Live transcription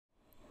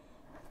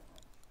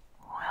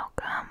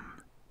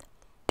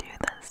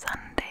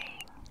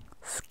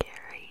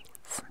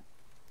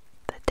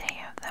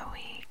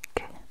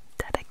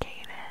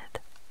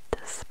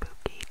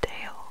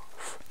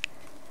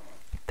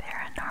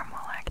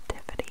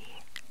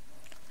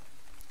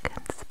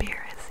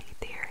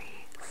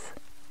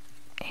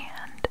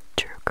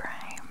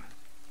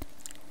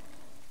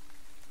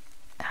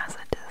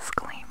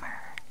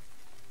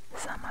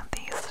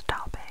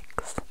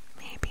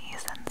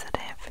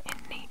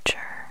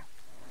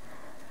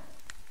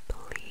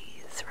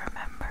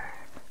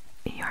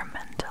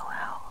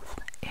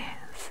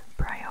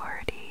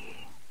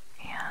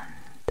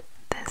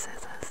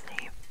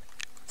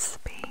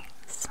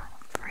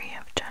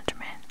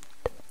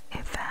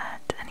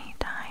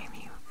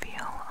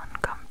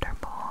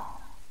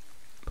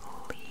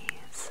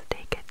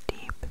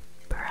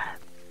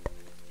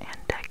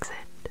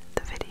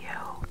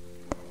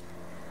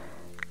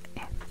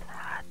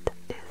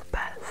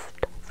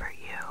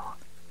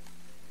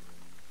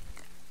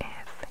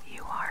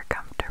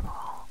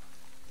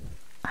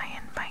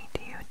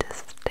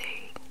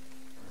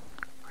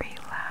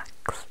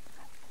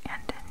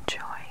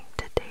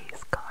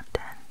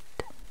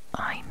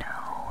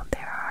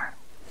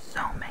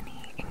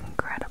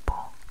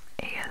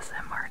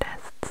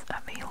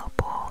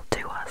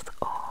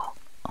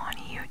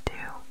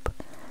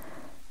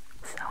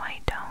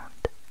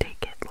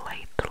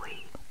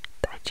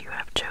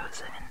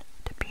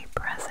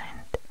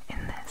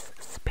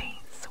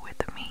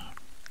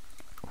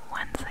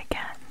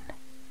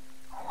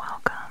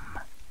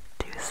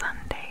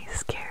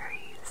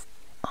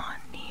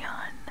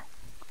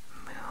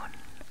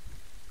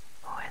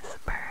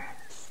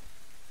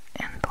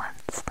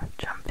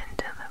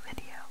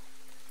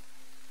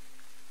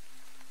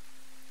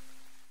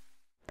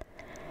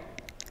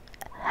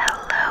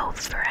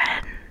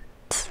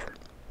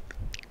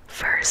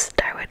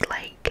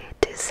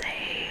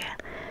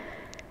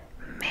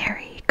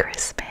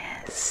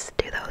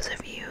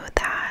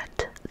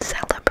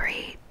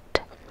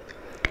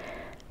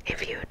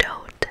If you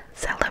don't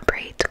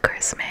celebrate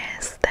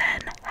Christmas,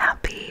 then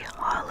happy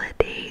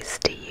holidays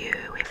to you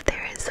if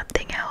there is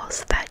something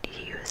else that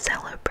you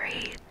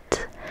celebrate.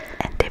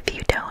 And if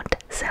you don't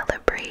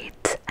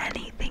celebrate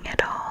anything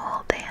at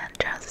all, then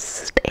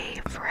just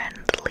a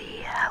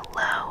friendly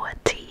hello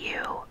to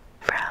you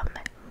from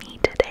me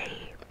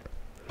today.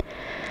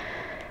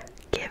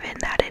 Given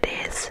that it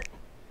is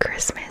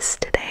Christmas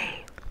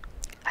today,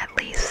 at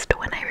least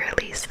when I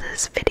release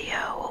this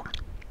video,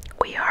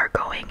 we are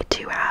going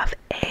to have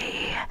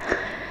a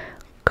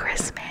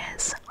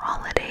Christmas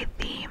holiday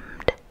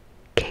themed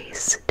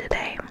case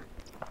today,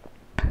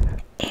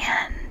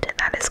 and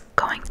that is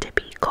going to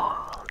be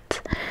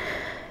called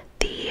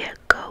The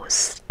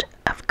Ghost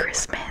of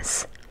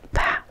Christmas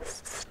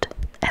Past.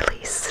 At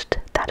least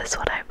that is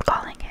what I'm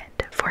calling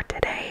it for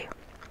today.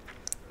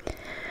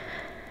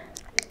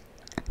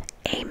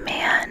 A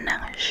man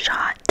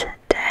shot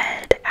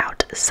dead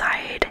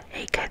outside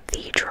a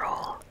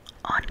cathedral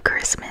on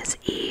Christmas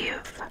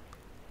Eve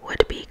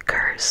would be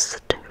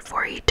cursed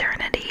for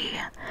eternity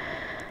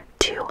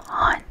to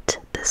haunt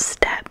the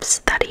steps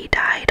that he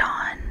died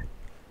on,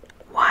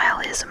 while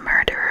his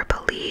murderer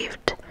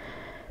believed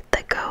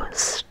the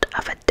ghost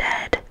of a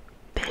dead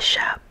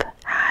bishop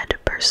had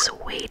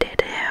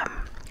persuaded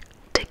him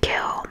to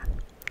kill.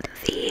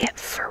 The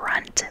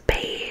front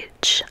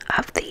page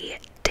of the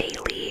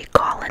Daily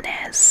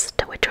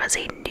Colonist, which was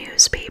a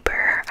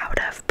newspaper out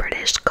of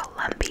British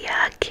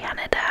Columbia,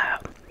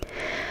 Canada,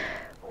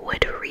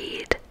 would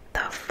read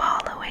the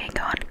following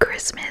on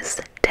Christmas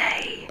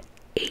Day,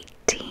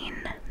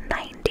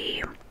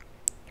 1890.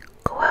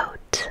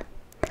 Quote,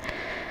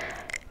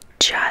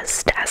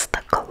 "Just as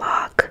the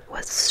clock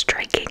was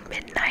striking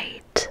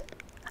midnight,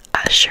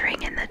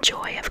 ushering in the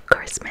joy of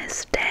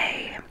Christmas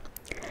Day,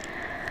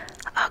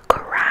 a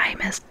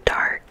crime as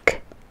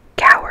dark,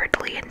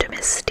 cowardly, and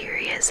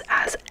mysterious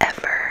as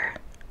ever,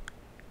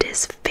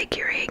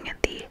 disfiguring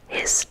the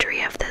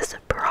history of this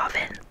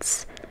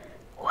province,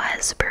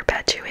 was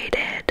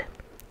perpetuated."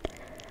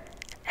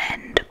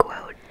 End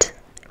quote.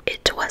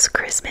 It was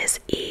Christmas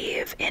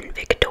Eve in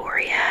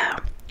Victoria,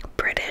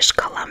 British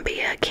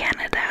Columbia,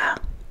 Canada,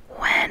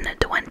 when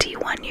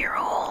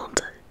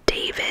 21-year-old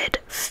David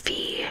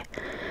Fee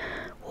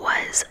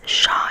was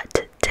shot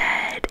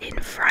dead in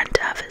front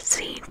of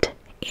St.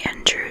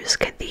 Andrew's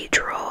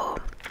Cathedral.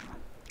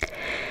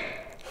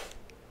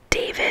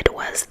 David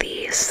was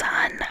the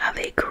son of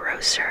a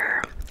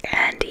grocer,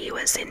 and he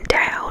was in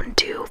town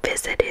to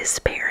visit his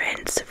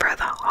parents for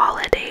the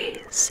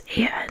holidays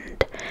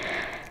and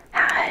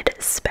had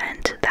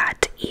spent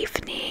that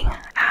evening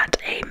at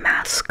a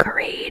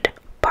masquerade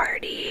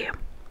party.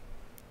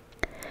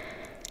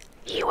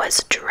 He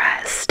was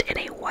dressed in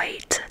a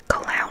white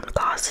clown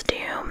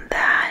costume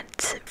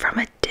that, from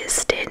a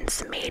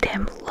distance, made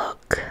him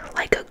look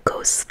like a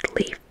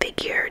ghostly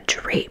figure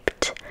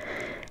draped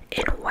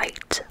in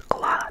white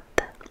cloth.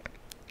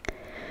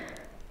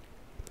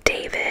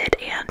 David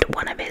and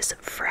one of his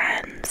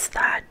friends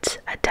that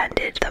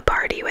attended the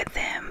party with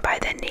him, by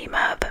the name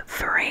of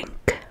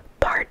Frank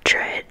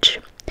Partridge,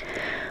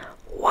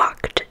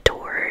 walked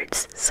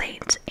towards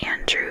St.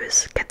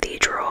 Andrew's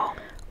Cathedral,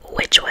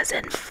 which was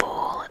in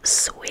full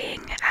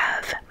swing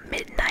of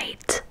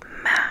midnight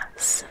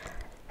mass.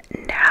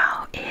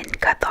 Now, in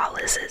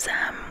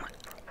Catholicism,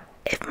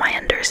 if my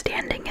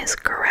understanding is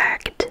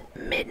correct,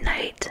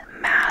 midnight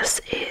mass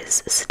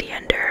is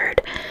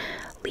standard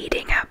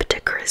leading up to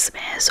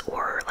Christmas,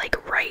 or like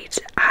right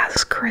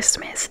as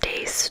Christmas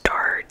Day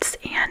starts,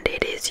 and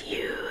it is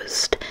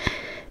used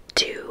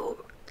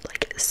to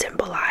like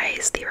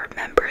symbolize the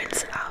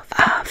remembrance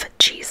of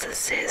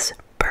Jesus's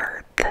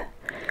birth.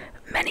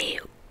 Many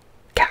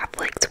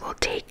Catholics will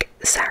take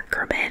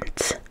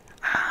sacrament,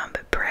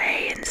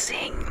 pray and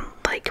sing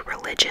like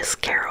religious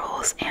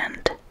carols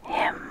and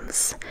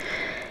hymns.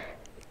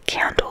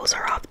 Candles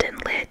are often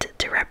lit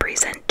to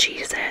represent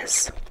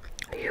Jesus,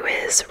 who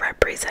is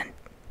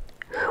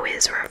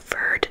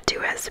referred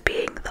to as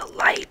being the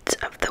light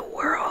of the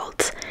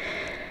world,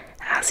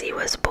 as he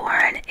was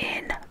born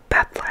in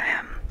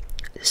Bethlehem.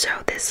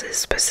 So this is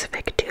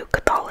specific to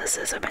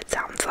Catholicism, it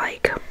sounds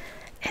like.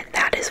 And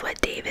that is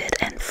what David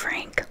and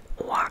Frank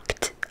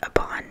walked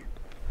upon.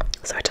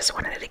 So I just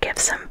wanted to give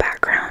some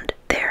background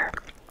there.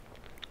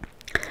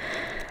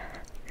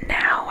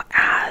 Now,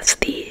 as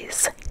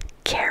these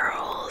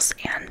carols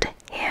and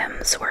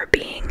hymns were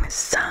being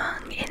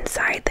sung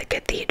inside the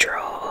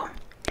cathedral,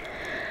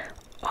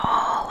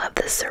 all of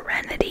the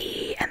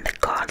serenity and the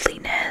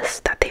godliness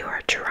that they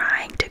were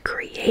trying to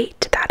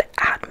create, that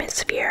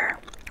atmosphere,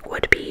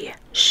 would be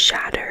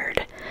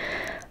shattered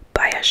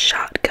by a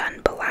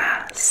shotgun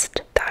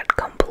blast that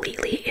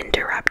completely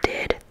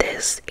interrupted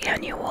this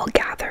annual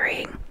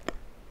gathering.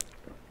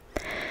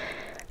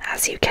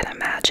 As you can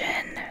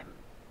imagine,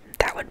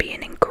 that would be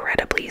an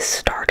incredibly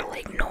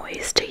startling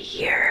noise to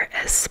hear,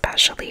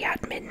 especially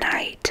at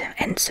midnight,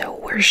 and so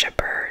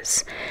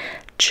worshippers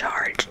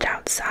charged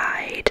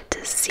outside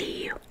to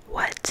see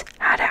what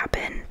had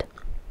happened,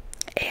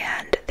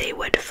 and they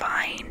would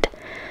find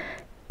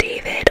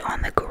David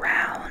on the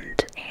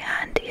ground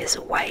and his his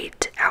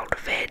white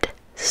outfit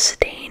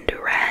stained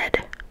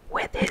red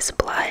with his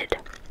blood.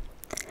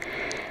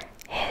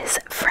 His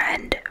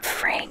friend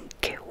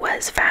Frank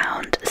was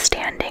found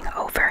standing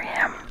over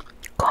him,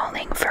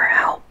 calling for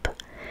help,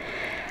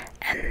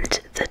 and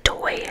the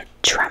toy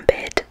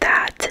trumpet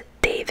that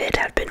David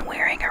had been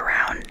wearing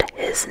around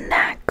his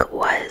neck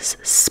was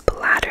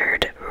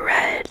splattered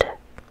red.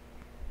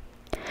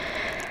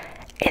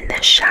 In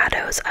the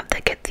shadows of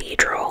the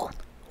cathedral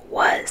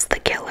was the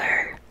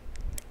killer,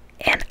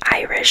 an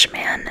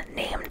Irishman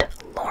named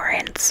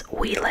Lawrence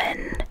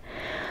Whelan,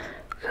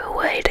 who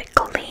would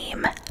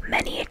claim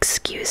many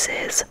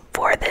excuses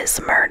for this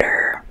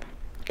murder,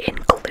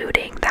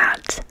 including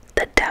that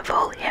the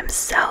devil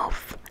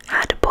himself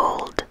had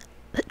pulled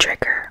the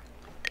trigger.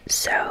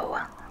 So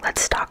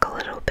let's talk a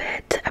little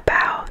bit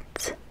about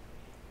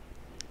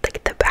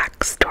the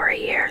backstory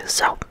here.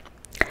 So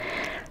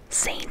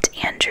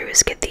St.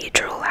 Andrew's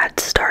Cathedral had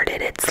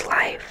started its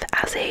life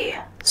as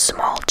a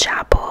small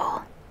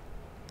chapel,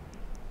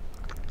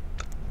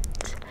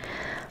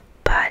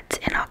 but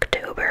in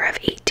October of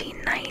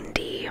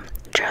 1890,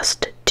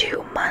 just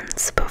 2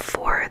 months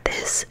before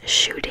this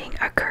shooting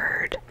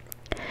occurred,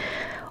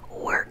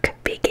 work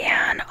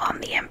began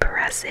on the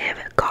impressive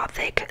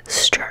Gothic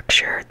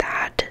structure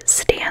that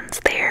stands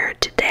there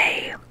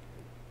today.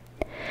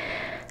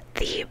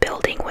 The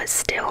building was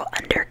still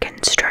under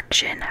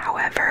construction,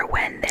 however,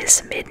 when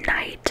this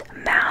midnight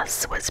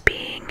mass was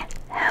being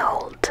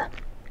held.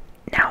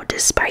 Now,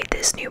 despite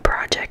this new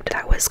project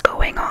that was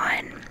going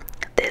on,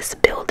 this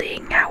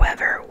building,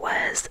 however,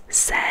 was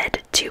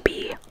said to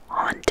be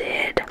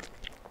haunted.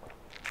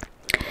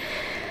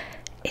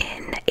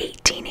 In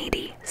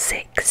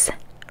 1886,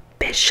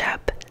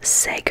 Bishop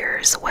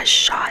Scaries was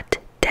shot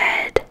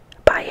dead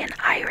by an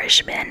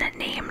Irishman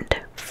named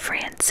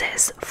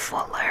Francis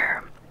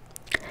Fuller.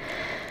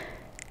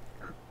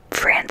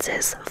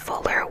 Francis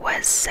Fuller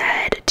was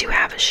said to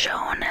have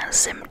shown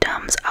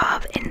symptoms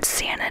of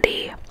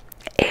insanity,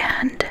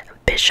 and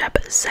Bishop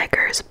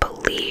Scaries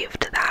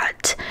believed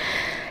that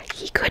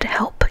he could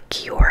help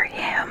cure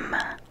him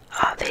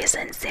of his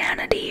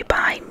insanity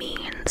by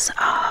means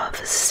of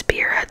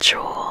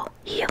spiritual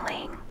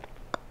healing.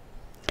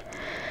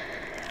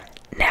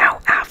 Now,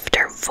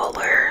 after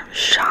Fuller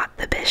shot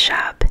the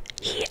bishop,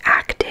 he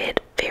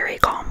acted very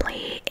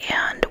calmly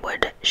and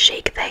would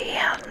shake the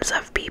hands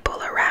of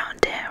people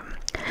around him,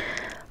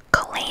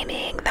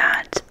 claiming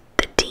that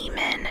the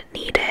demon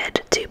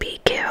needed to be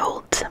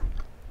killed.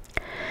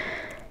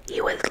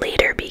 He would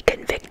later be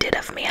convicted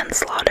of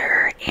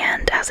manslaughter,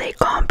 and as a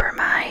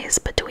compromise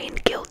between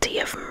guilty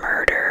of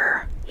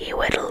murder, he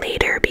would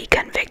later be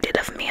convicted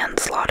of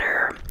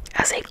manslaughter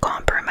as a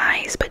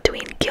compromise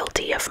between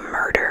guilty of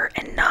murder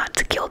and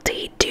not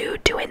guilty due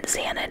to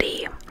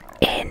insanity.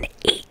 In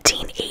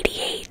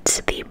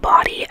 1888, the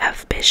body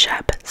of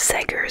Bishop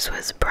Scaries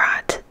was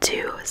brought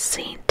to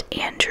St.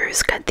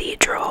 Andrew's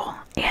Cathedral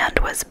and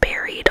was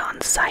buried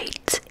on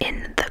site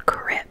in the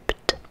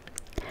crypt.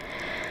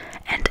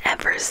 And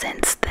ever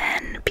since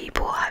then,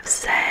 people have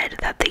said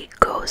that the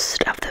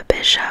ghost of the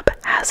bishop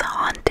has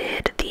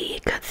haunted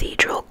the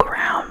cathedral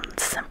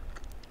grounds.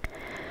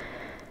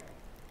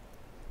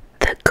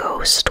 The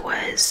ghost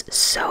was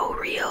so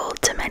real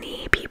to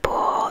many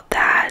people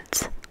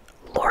that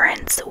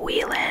Lawrence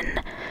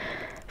Whelan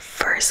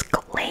first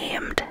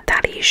claimed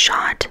that he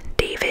shot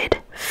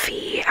David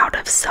Fee out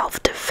of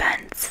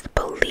self-defense,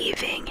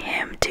 believing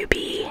him to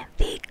be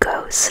the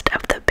ghost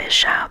of the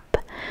bishop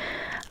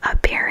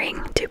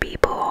appearing to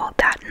people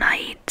that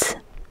night.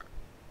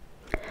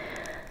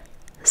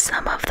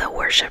 Some of the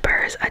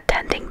worshippers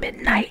attending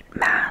midnight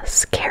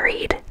mass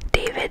carried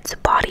David's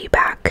body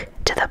back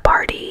to the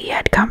party he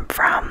had come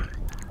from,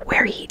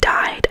 where he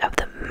died of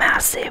the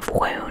massive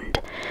wound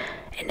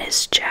in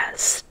his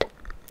chest.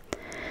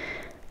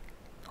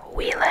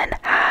 Whelan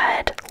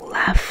had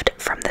left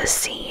from the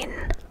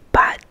scene,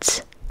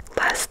 but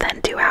less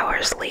than 2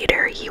 hours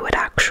later he would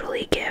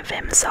actually give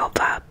himself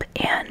up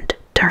and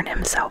turn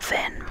himself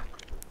in.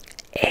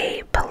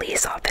 A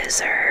police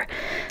officer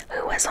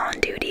who was on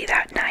duty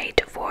that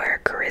night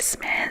for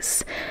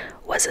Christmas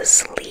was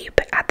asleep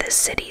at the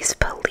city's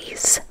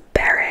police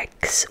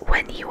barracks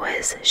when he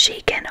was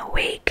shaken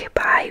awake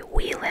by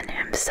Whelan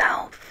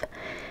himself,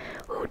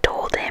 who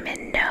told him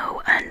in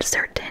no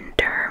uncertain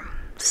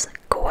terms,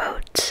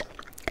 quote,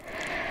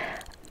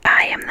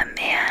 "I am the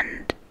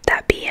man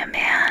that be a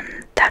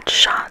man that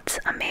shot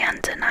a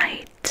man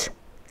tonight,"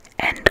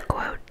 end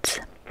quote.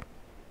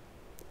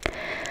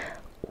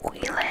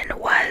 Whelan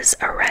was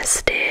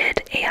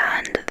arrested,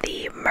 and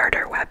the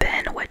murder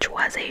weapon, which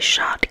was a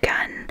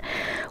shotgun,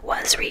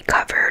 was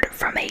recovered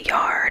from a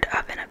yard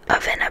of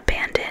an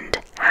abandoned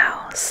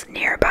house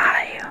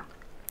nearby.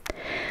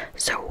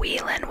 So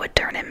Whelan would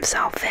turn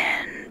himself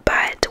in,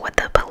 but what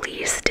the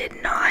police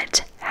did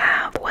not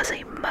have was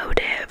a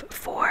motive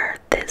for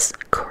this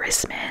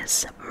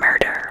Christmas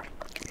murder.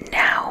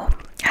 Now,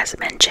 as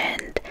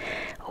mentioned,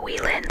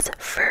 Whelan's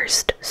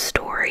first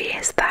story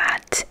is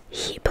that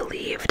he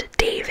believed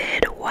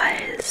David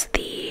was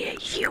the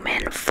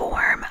human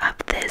form of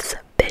this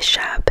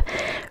bishop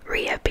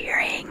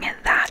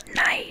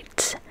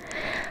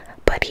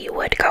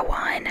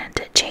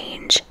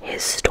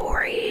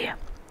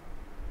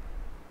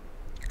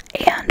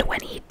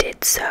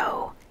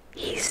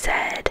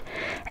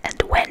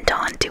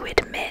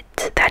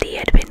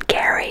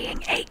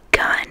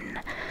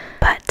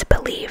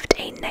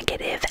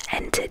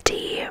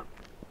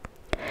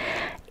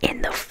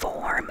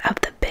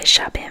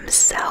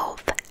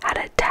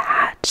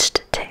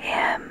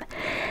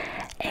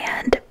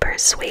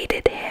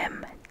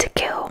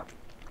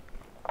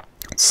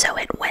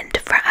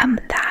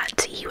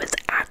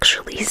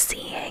actually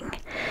seeing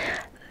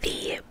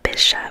the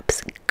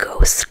bishop's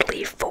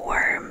ghostly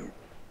form,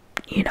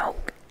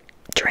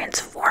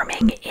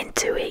 transforming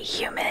into a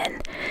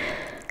human,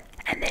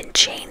 and then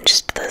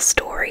changed the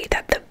story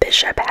that the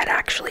bishop had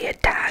actually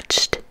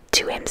attached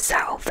to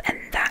himself, and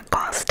that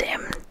caused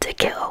him to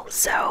kill.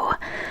 So,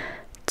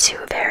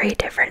 two very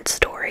different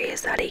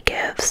stories that he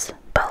gives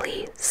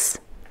police.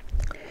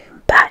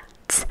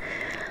 But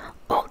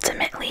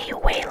ultimately,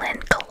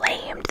 Whelan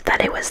claimed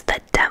that it was the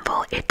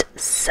devil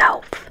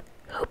itself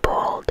who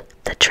pulled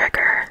the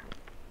trigger.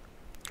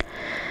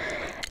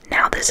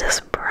 Now, this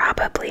is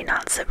probably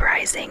not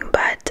surprising,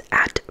 but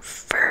at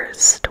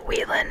first,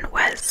 Whelan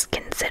was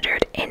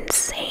considered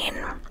insane,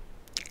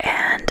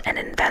 and an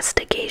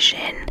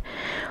investigation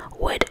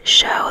would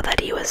show that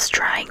he was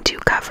trying to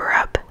cover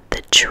up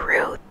the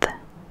truth.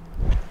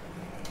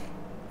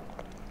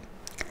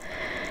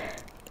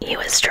 He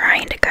was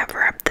trying to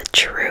cover up the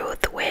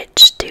truth,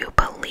 which to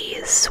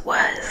police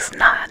was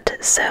not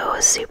so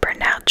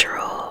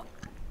supernatural.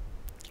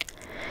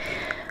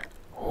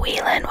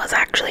 Whelan was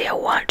actually a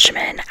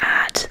watchman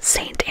at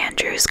St.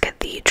 Andrew's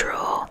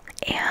Cathedral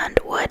and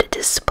would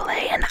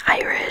display an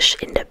Irish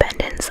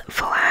independence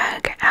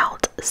flag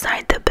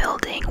outside the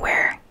building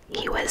where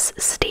he was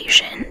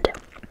stationed.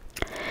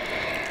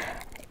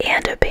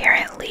 And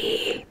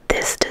apparently,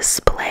 this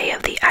display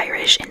of the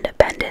Irish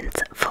independence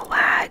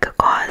flag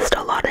caused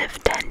a lot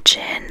of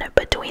tension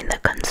between the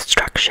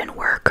construction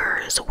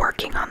workers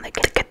working on the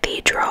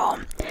cathedral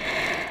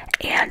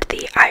and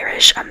the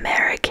Irish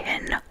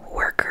American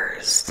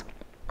workers.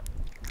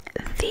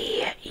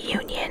 The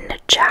Union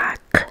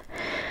Jack,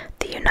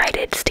 the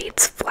United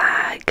States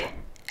flag,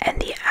 and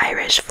the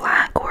Irish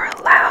flag were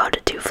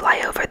allowed to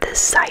fly over the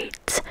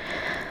site,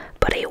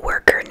 but a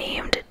worker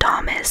named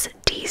Thomas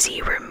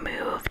Deasy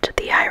removed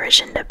the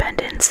Irish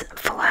independence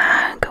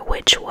flag,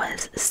 which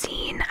was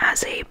seen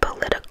as a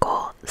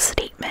political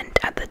statement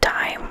at the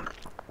time.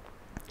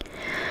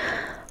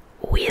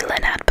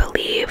 Whelan had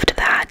believed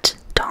that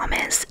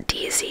Thomas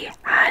Deasy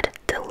had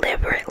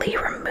deliberately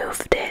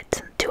removed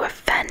it to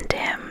offend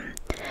him,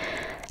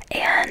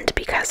 and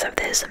because of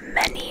this,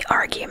 many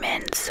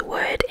arguments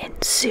would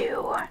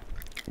ensue,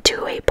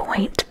 to a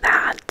point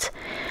that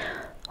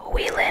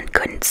Whelan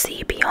couldn't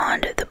see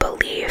beyond the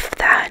belief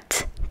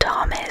that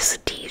Thomas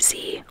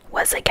Deasy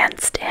was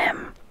against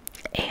him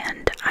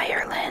and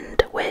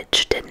Ireland,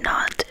 which did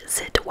not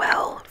sit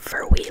well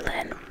for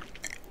Whelan.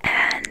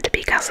 And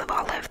because of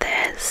all of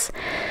this,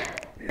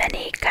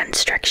 many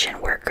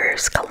construction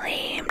workers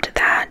claimed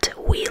that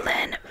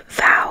Whelan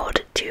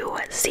vowed to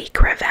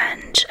seek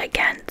revenge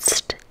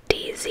against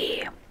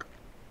Deasy.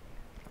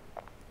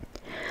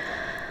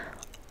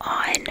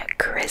 On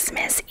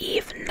Christmas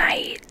Eve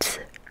night,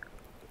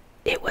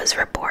 it was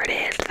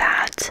reported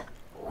that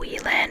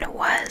Whelan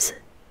was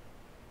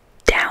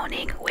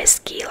downing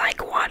whiskey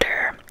like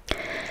water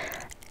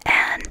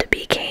and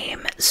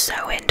became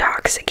so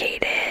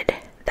intoxicated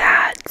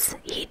that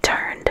he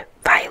turned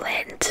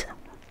violent.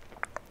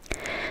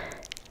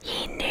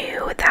 He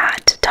knew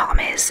that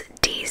Thomas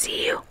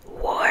Deasy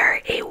wore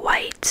a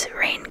white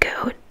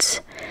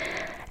raincoat,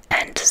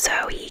 and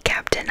so he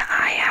kept an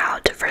eye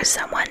out for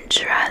someone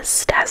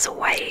dressed as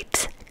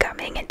white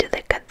coming into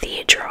the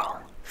cathedral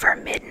for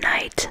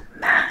midnight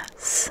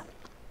mass.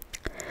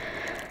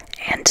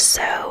 And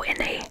so, in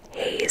a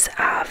haze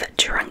of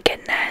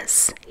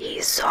drunkenness,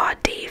 he saw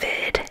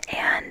David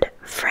and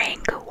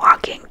Frank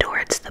walking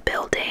towards the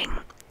building.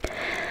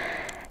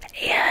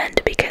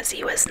 And because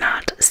he was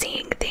not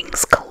seeing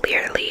things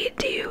clearly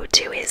due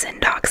to his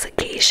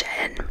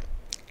intoxication,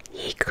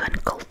 he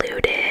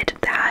concluded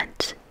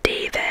that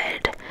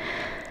David,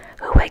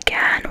 who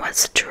again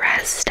was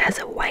dressed as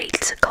a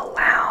white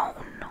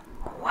clown,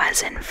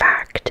 was in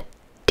fact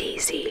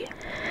Deasy.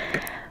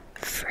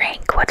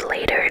 Frank would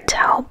later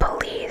tell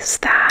police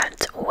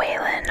that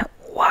Whelan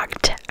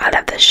walked out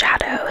of the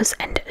shadows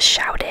and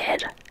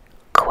shouted,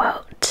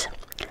 quote,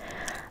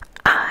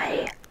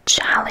 "I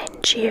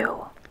challenge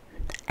you,"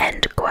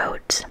 end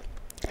quote.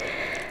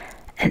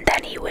 And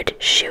then he would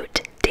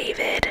shoot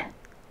David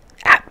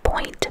at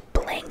point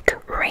blank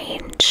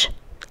range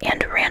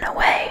and ran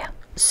away.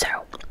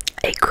 So,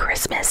 a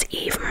Christmas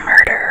Eve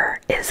murder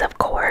is of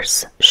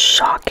course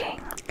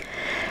shocking.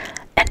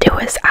 And it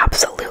was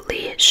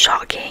absolutely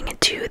shocking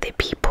to the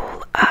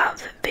people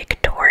of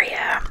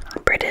Victoria,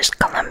 British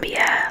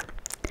Columbia.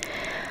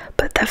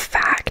 But the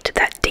fact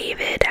that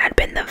David had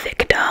been the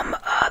victim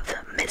of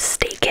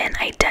mistaken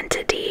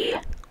identity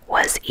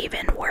was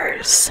even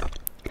worse.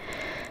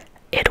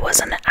 It was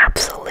an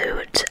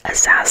absolute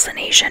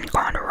assassination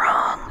gone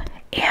wrong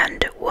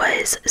and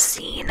was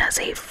seen as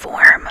a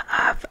form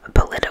of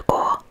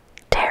political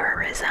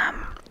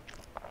terrorism.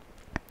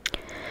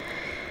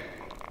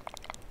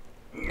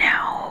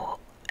 Now,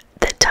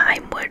 the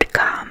time would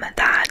come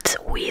that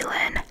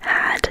Whelan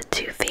had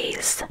to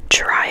face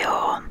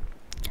trial,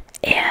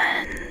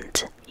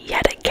 and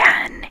yet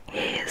again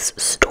his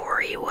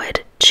story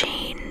would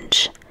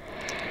change.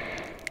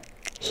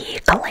 He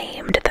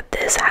claimed that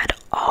this had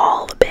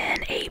all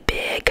been a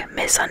big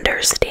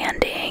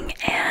misunderstanding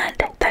and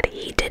that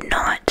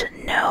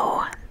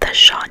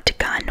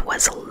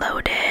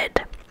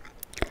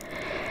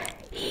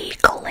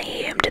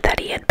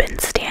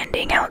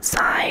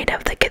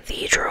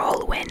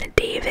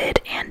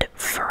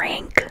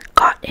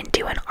got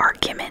into an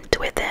argument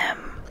with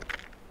him.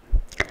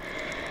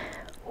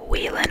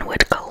 Whelan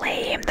would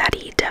claim that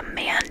he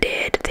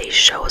demanded they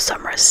show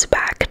some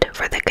respect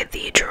for the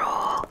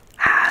cathedral,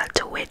 at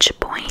which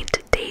point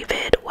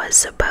David was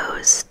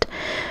supposed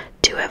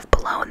to have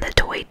blown the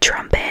toy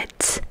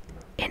trumpet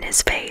in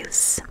his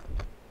face.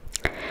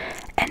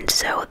 And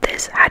so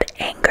this had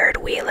angered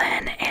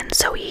Whelan, and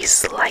so he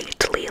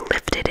slightly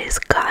lifted his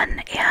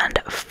gun and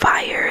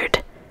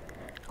fired,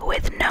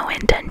 with no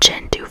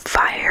intention to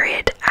fire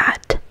it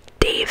at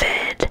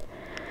David.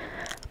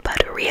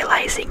 But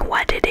realizing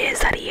what it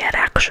is that he had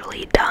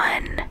actually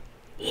done,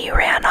 he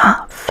ran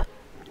off.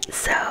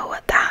 So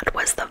that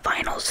was the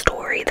final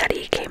story that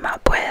he came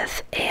up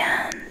with,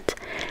 and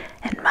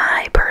in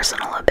my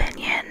personal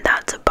opinion,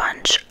 that's a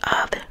bunch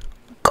of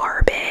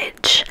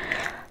garbage.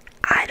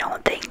 I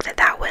don't think that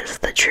that was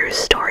the true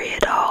story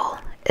at all,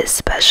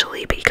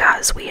 especially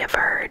because we have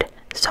heard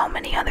so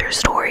many other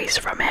stories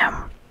from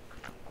him.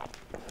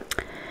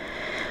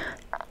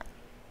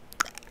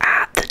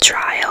 At the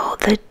trial,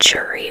 the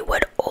jury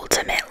would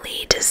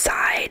ultimately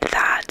decide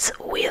that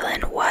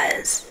Whelan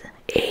was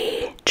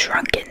a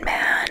drunken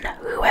man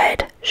who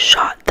had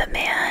shot the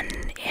man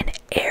in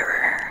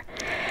error,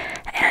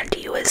 and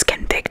he was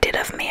convicted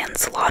of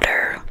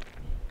manslaughter.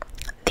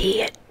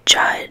 The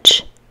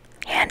judge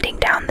handing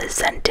down the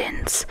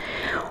sentence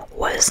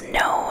was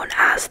known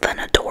as the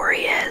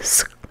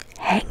notorious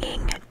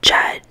hanging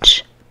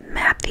judge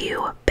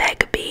Matthew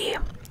Begbie.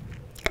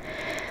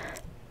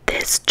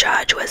 This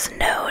judge was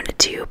known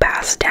to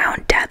pass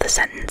down death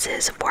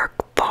sentences for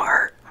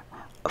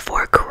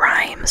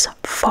crimes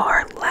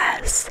far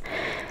less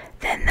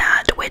than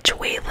that which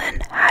Whelan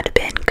had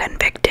been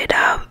convicted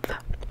of.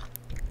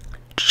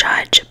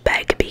 Judge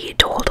Begbie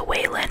told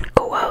Whelan,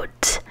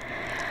 quote,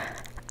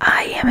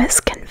 "I am as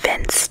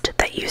convinced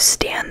that you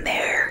stand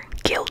there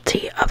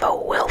guilty of a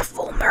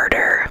willful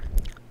murder,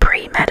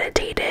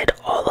 premeditated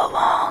all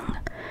along,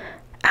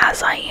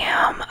 as I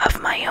am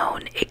of my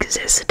own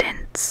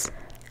existence."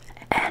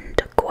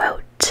 End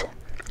quote.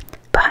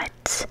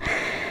 But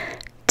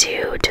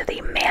due to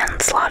the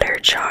manslaughter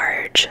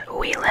charge,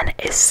 Whelan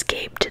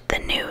escaped the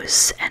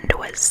noose and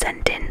was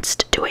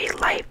sentenced to a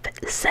life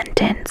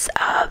sentence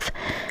of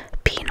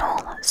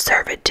penal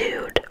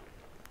servitude.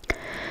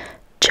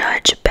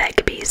 Judge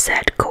Begbie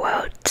said,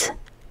 quote,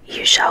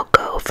 "You shall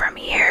go from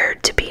here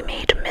to be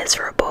made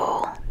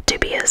miserable, to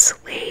be a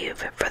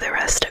slave for the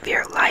rest of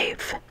your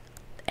life."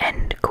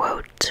 End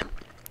quote.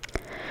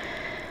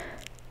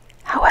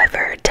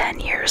 However, 10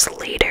 years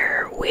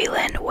later,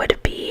 Whelan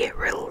would be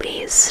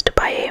released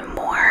by a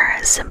more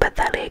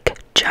sympathetic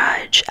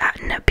judge at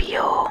an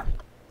appeal.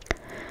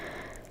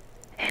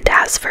 And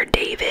as for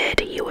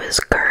David, he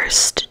was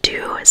cursed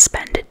to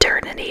spend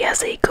eternity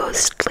as a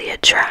ghostly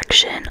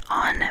attraction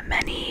on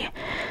many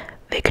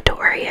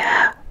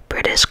Victoria,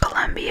 British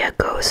Columbia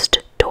ghost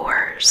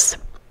tours.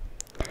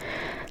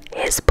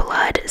 His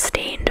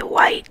blood-stained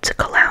white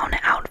clown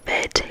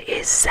outfit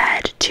is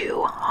said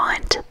to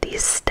haunt the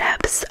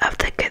steps of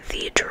the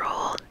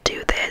cathedral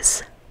to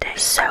this day.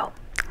 So,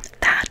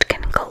 that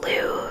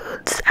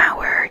concludes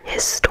our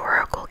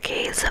historical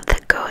case of the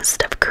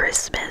ghost of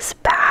Christmas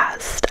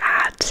past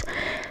at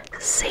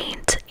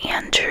St.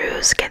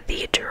 Andrew's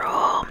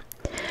Cathedral.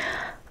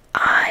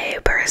 I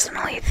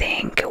personally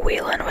think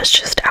Whelan was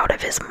just out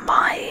of his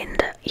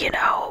mind,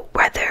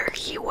 whether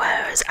he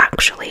was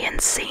actually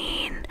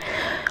insane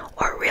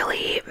or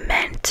really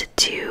meant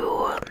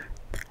to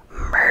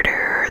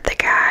murder the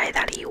guy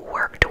that he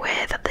worked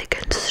with at the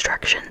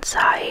construction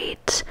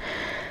site.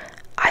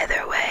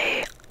 Either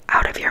way,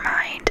 out of your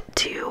mind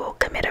to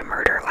commit a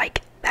murder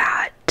like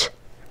that.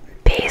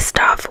 Based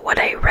off what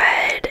I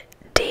read,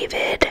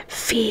 David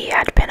Fee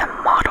had been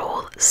a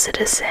model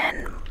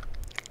citizen.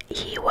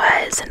 He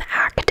was an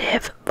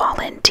active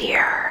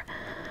volunteer,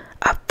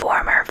 a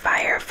former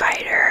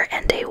firefighter,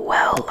 and a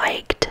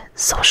well-liked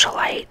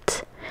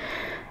socialite.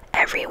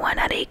 Everyone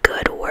had a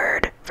good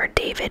word for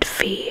David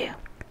Fee.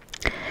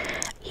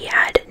 He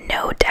had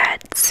no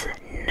debts,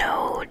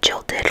 no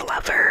jilted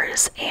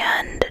lovers,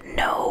 and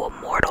no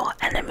mortal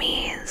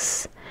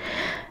enemies.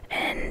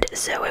 And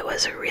so it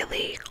was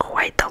really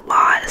quite the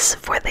loss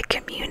for the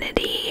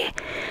community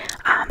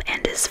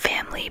and his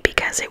family,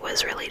 because it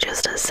was really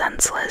just a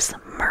senseless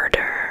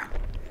murder.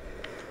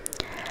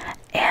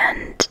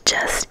 And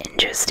just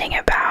interesting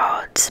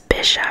about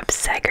Bishop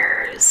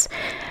Scaries,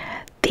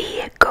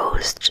 the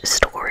ghost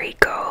story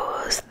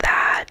goes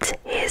that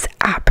his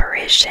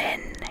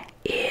apparition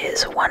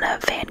is one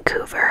of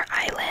Vancouver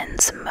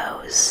Island's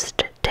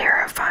most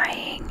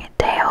terrifying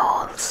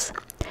tales.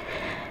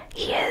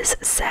 He is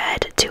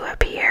said to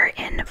appear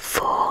in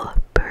full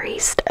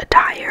priest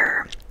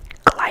attire,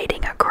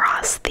 gliding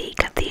across the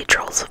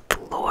cathedral's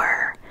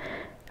floor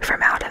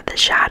from out of the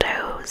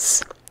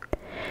shadows.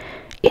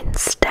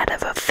 Instead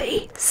of a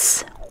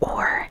face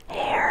or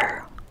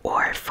hair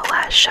or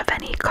flesh of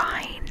any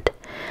kind,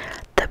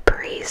 the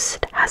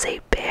priest has a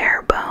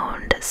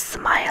bare-boned,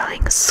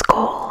 smiling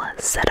skull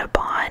set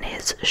upon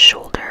his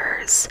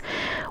shoulders,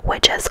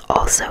 which has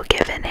also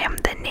given him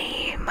the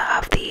name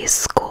of the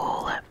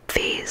Skull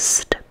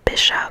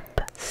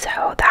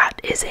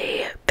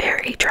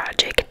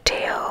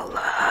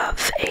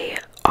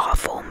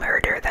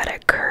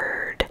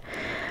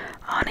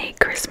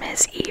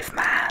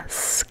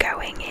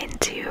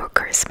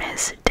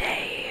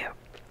today.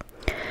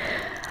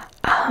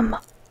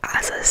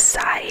 As a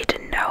side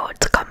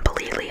note,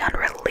 completely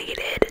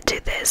unrelated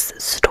to this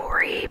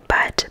story,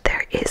 but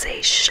there is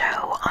a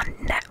show on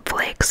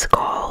Netflix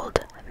called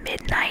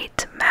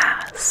Midnight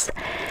Mass.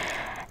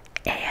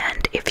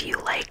 And if you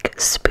like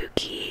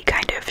spooky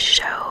kind of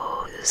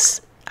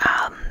shows,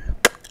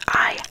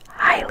 I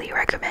highly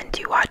recommend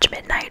you watch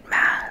Midnight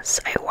Mass.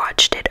 I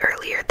watched it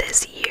earlier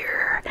this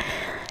year,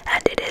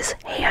 and it is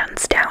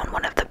hands down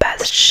one of the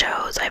best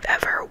shows I've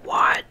ever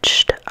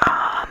watched.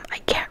 I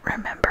can't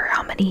remember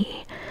how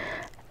many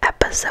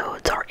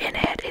episodes are in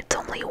it. It's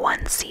only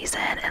one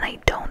season, and I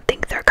don't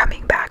think they're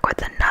coming back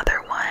with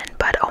another one,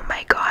 but oh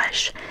my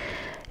gosh,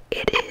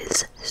 it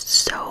is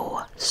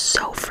so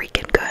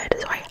freaking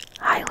good. So I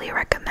highly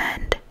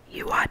recommend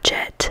you watch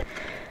it.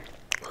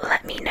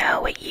 Let me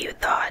know what you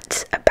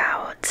thought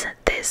about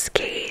this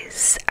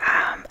case,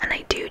 and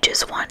I do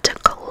just want to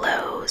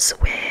close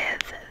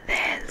with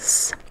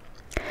this.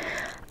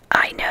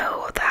 I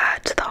know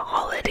that the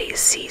holiday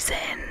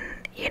season,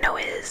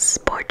 is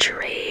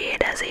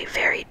portrayed as a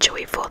very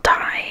joyful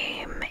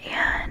time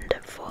and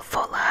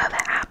full of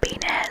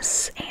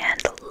happiness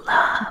and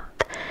love,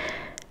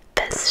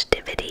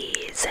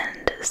 festivities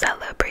and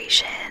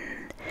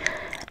celebration,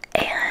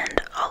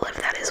 and all of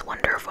that is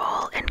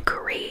wonderful and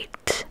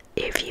great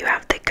if you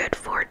have the good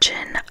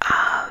fortune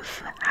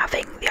of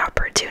having the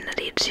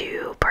opportunity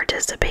to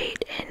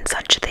participate in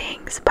such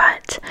things.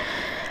 But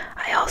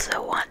I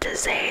also want to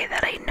say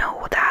that I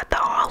know that the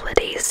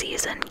holiday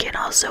season can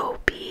also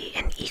be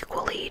an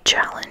equally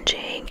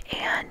challenging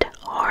and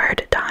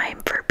hard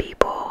time for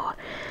people,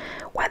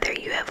 whether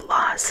you have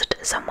lost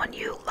someone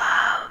you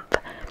love,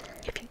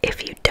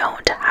 if you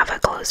don't have a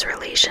close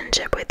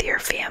relationship with your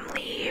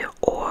family,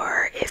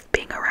 or if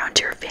being around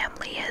your